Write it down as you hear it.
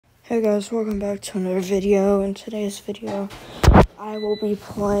Hey guys, welcome back to another video. In today's video, I will be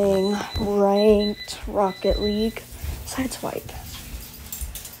playing ranked Rocket League sideswipe.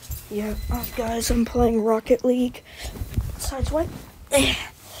 Yeah, guys, I'm playing Rocket League sideswipe.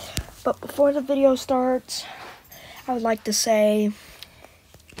 But before the video starts, I would like to say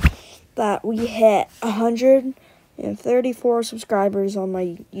that we hit 134 subscribers on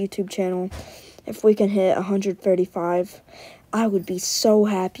my YouTube channel. If we can hit 135, I would be so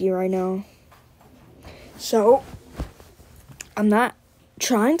happy right now. So, I'm not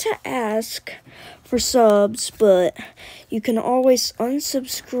trying to ask for subs, but you can always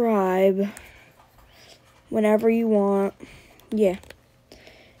unsubscribe whenever you want. Yeah.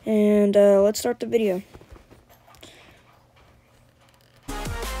 And let's start the video.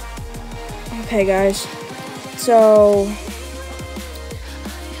 Okay, guys. So,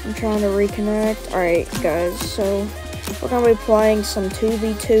 I'm trying to reconnect. Alright, guys. So, we're going to be playing some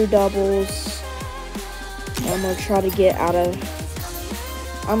 2v2 doubles. I'm going to try to get out of...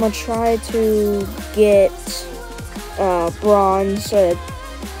 I'm going to try to get bronze 3.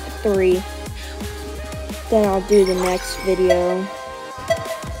 Then I'll do the next video.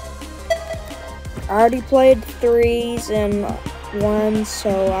 I already played 3s and 1s,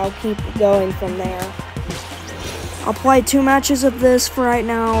 so I'll keep going from there. I'll play 2 matches of this for right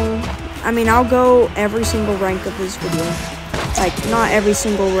now. I mean, I'll go every single rank of this video. Like, not every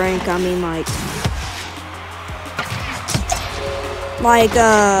single rank, I mean, like,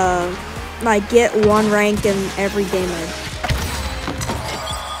 get 1 rank in every game mode.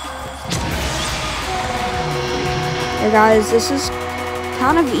 Hey guys, this is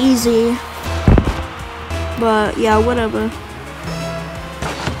kind of easy, but yeah, whatever.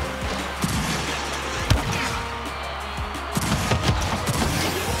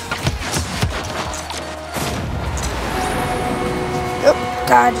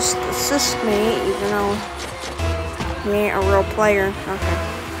 Guy just assist me, even though he ain't a real player. Okay.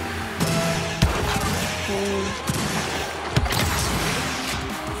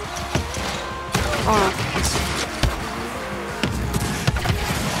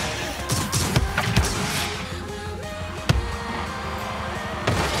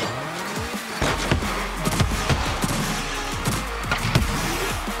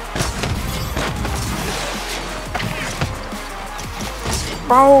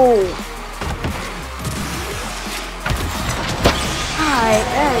 Bro! Alright,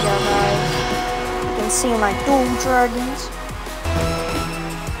 there we go, guys. You can see my dual dragons.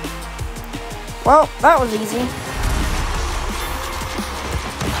 Well, that was easy.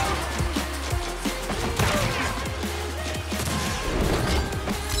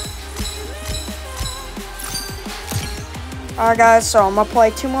 Alright, guys, so I'm gonna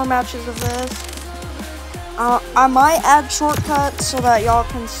play 2 more matches of this. I might add shortcuts so that y'all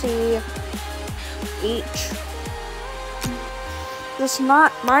can see each. This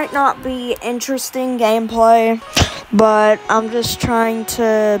might not be interesting gameplay, but I'm just trying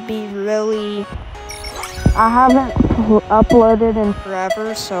to be really... I haven't uploaded in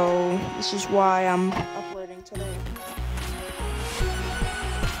forever, so this is why I'm uploading today.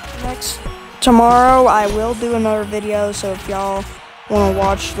 Tomorrow I will do another video, so if y'all want to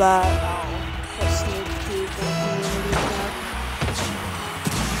watch that,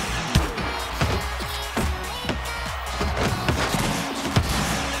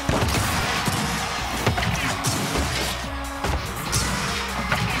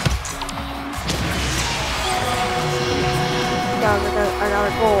 guys, I got a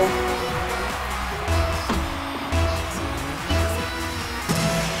goal.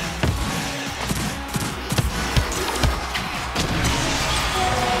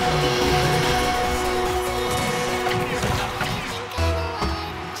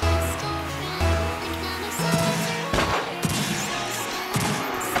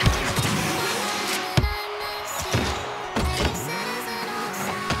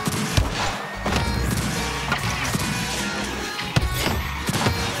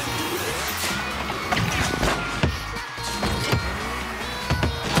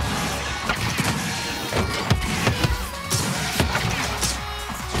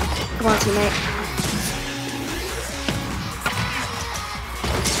 Come on, teammate.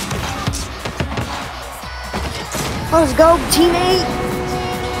 Let's go, teammate.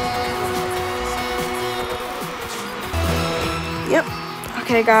 Yep.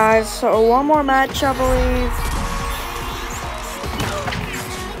 Okay, guys. So 1 more match, I believe.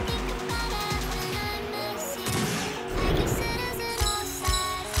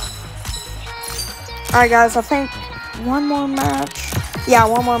 Alright, guys. I think 1 more match. Yeah,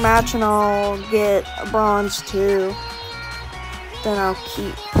 1 more match and I'll get bronze 2. then I'll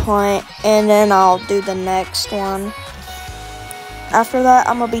keep playing, and then I'll do the next one. After that,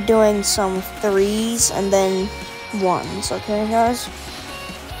 I'm gonna be doing some 3s and then 1s, okay, guys?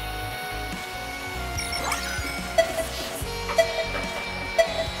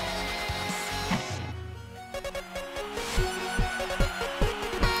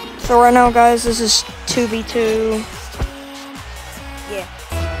 So right now, guys, this is 2v2. Yeah.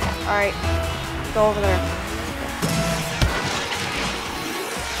 Alright, go over there.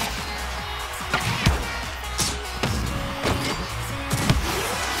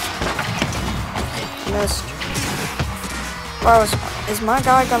 Missed. Bro, is my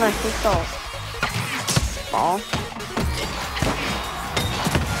guy gonna hit the ball?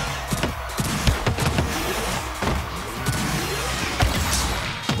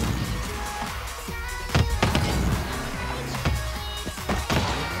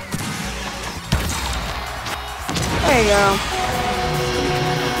 There you go.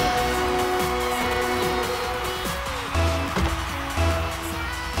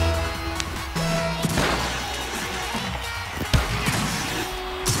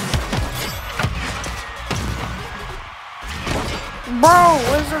 Bro,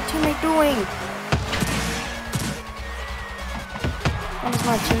 what is our teammate doing? What is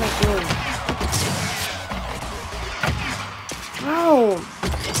my teammate doing? Bro!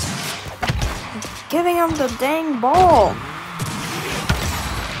 Giving him the dang ball!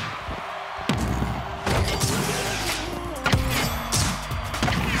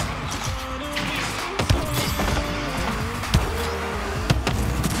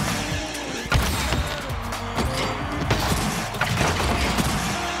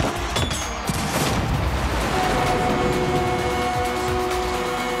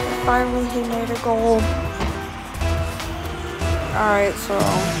 Finally, he made a goal. Alright, so...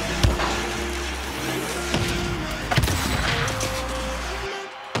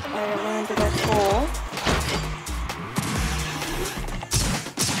 I ran into that goal.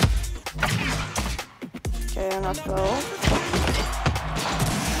 Okay, and I fell.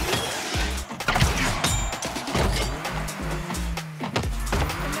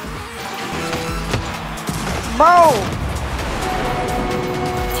 Bro!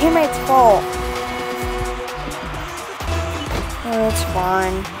 Teammate's fault. Oh, it's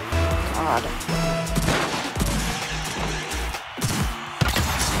fine. God.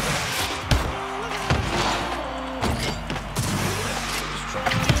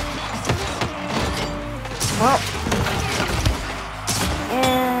 Well,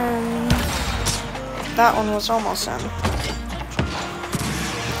 and that one was almost in.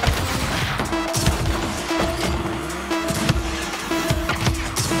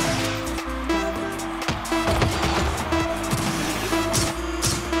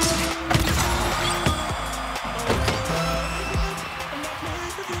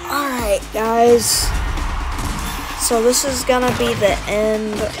 Alright, guys, so this is gonna be the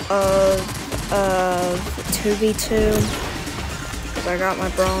end of 2v2, because I got my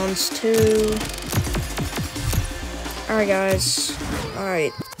bronze too. Alright, guys,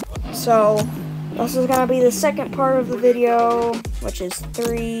 alright, so this is gonna be the second part of the video, which is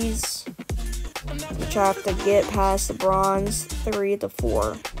 3s, which I have to get past the bronze 3 to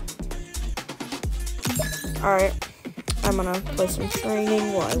 4. Alright. I'm gonna play some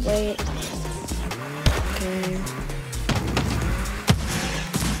training while I wait. Okay.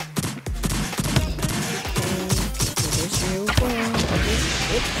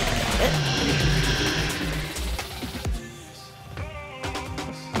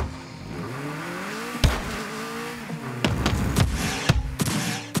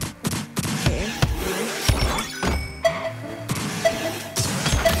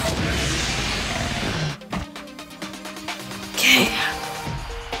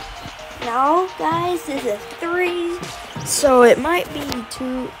 Now, guys, this is 3, so it might be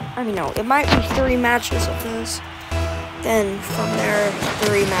 2, it might be 3 matches of this. Then, from there,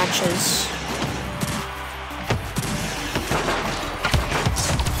 3 matches.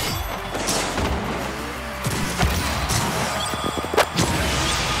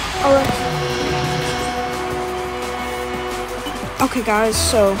 Alright. Okay, guys,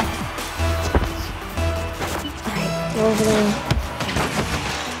 so... Alright, go over there.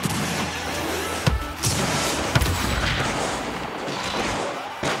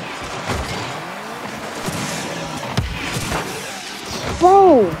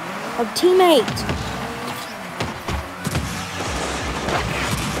 Bro, our teammate.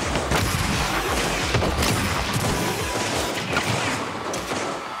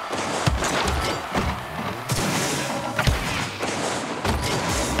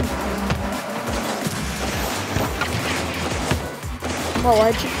 Oh,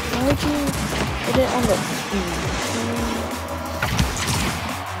 why'd you put it on the...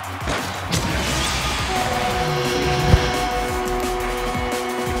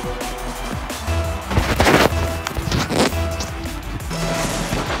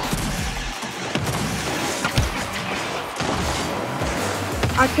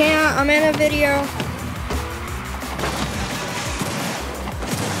 I can't, I'm in a video.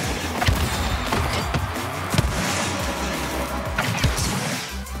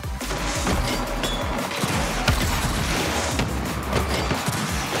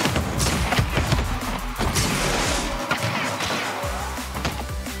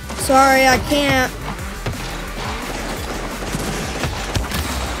 Sorry, I can't.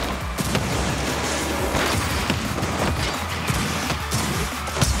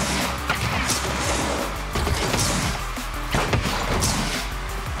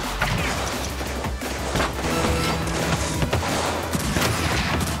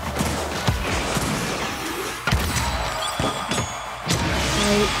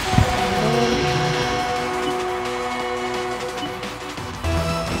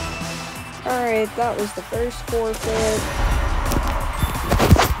 Alright, that was the first forfeit.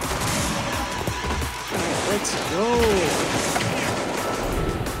 Alright, let's go.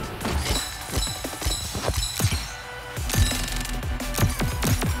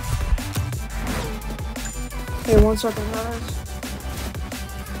 Hey, 1 second, guys.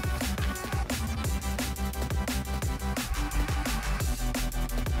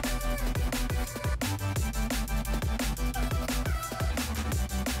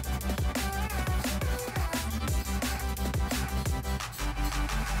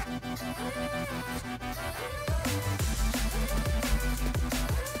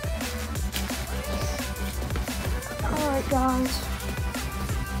 Alright, guys.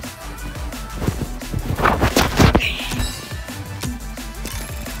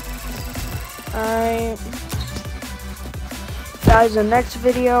 Alright. Guys, the next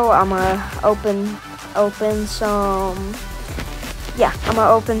video, I'm gonna open some... Yeah, I'm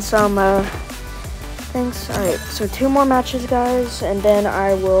gonna open some things. Alright, so 2 more matches, guys, and then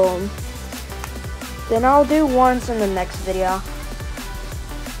I'll do once in the next video.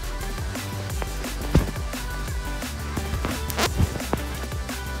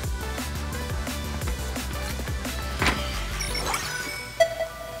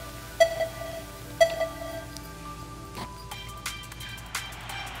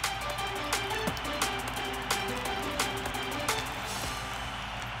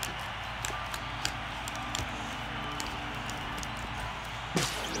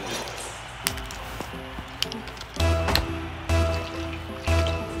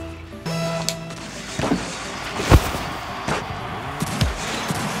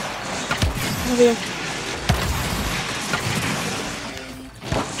 Over here.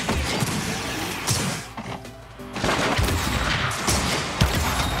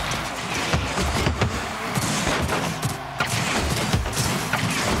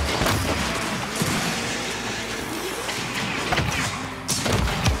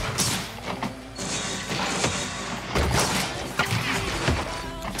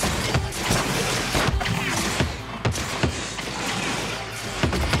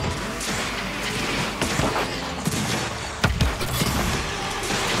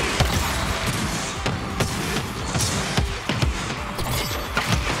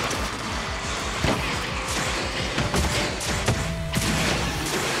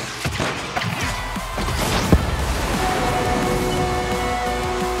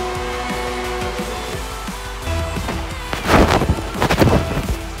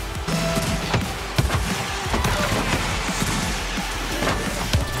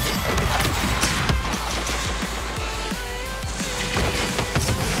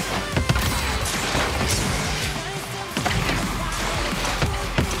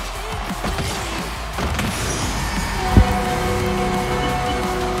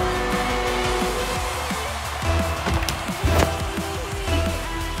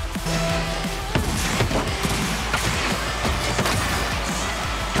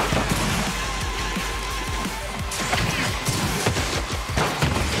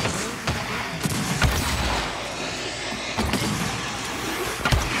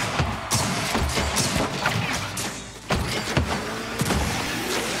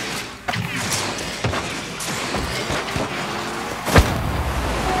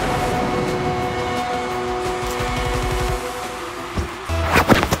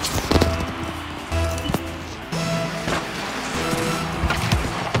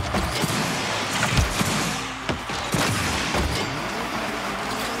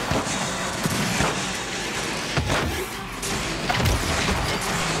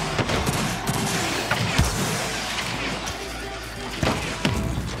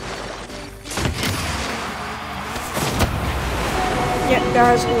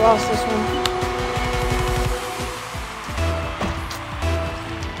 Guys, we lost this one.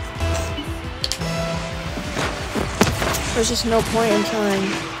 There's just no point in trying.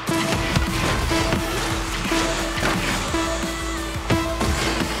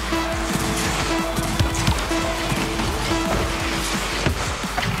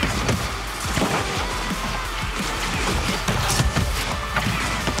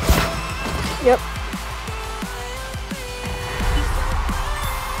 Yep.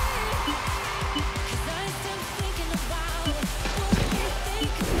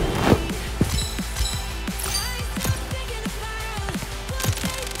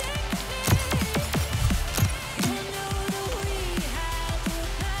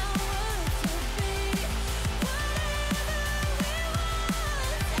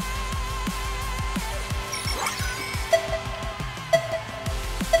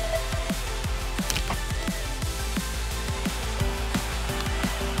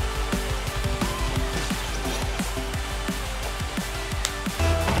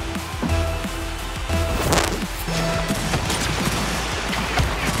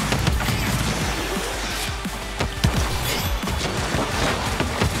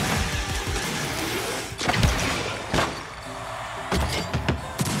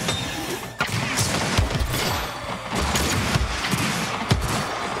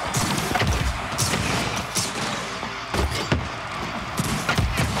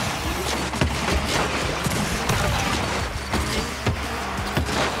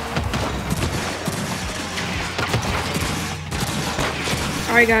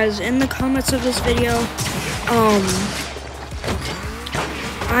 Alright guys, in the comments of this video,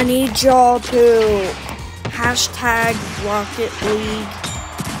 I need y'all to hashtag Rocket League,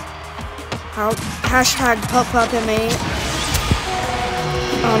 hashtag PupPupMA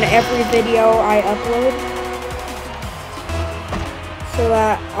on every video I upload, so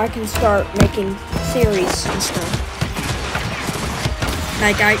that I can start making series and stuff.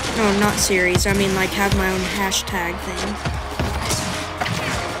 Like no, not series, I mean like have my own hashtag thing.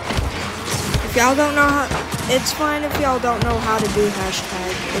 If y'all don't know how, it's fine if y'all don't know how to do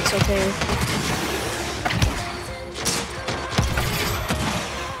hashtag, it's okay.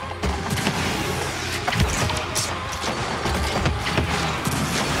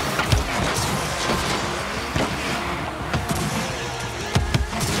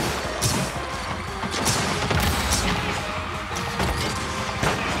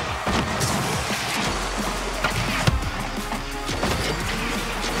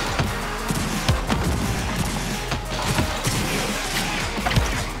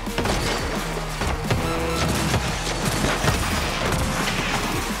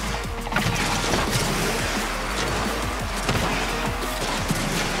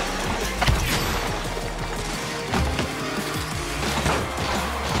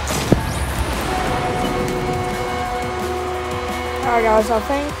 Alright guys, I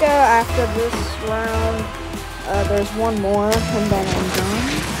think after this round, there's one more, and then I'm done.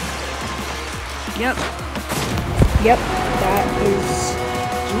 Yep, that is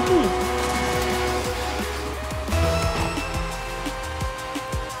GG.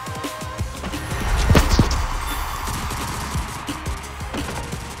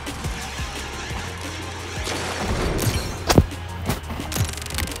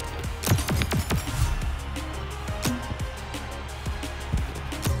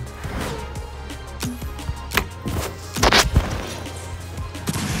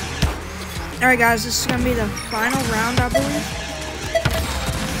 Alright guys, this is going to be the final round, I believe.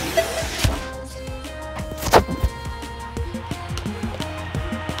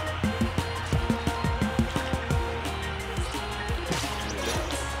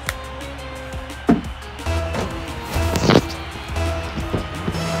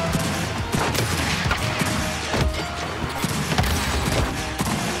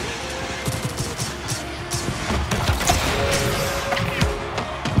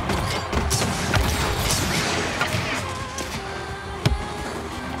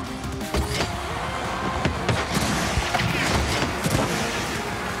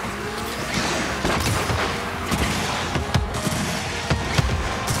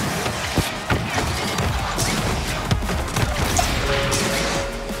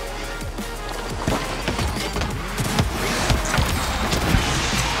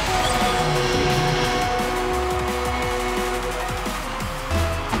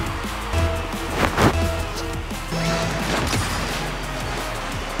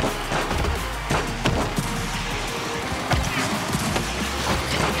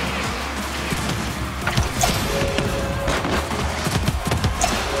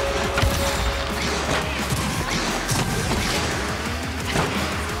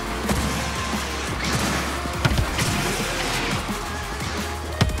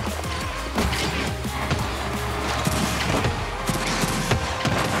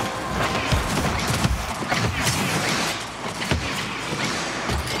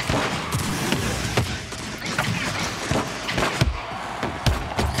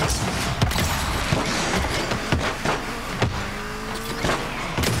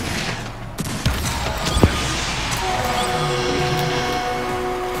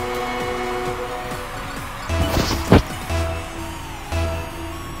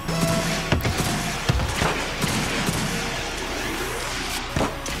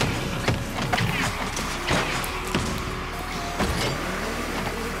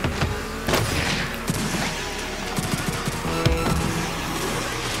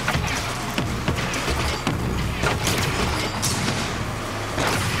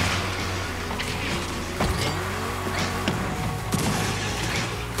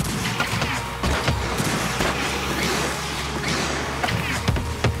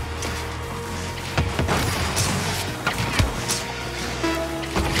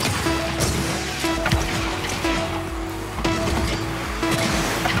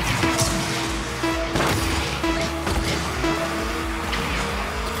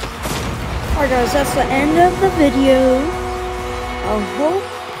 Alright guys, that's the end of the video. I hope,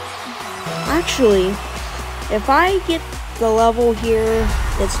 actually, if I get the level here,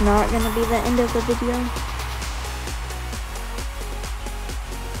 it's not going to be the end of the video.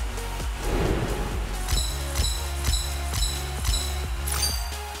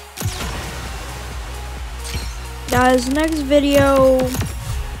 Guys, next video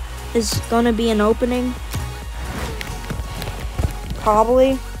is going to be an opening.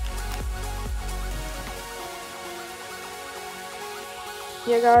 Probably.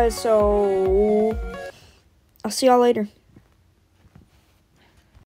 Yeah, guys, so I'll see y'all later.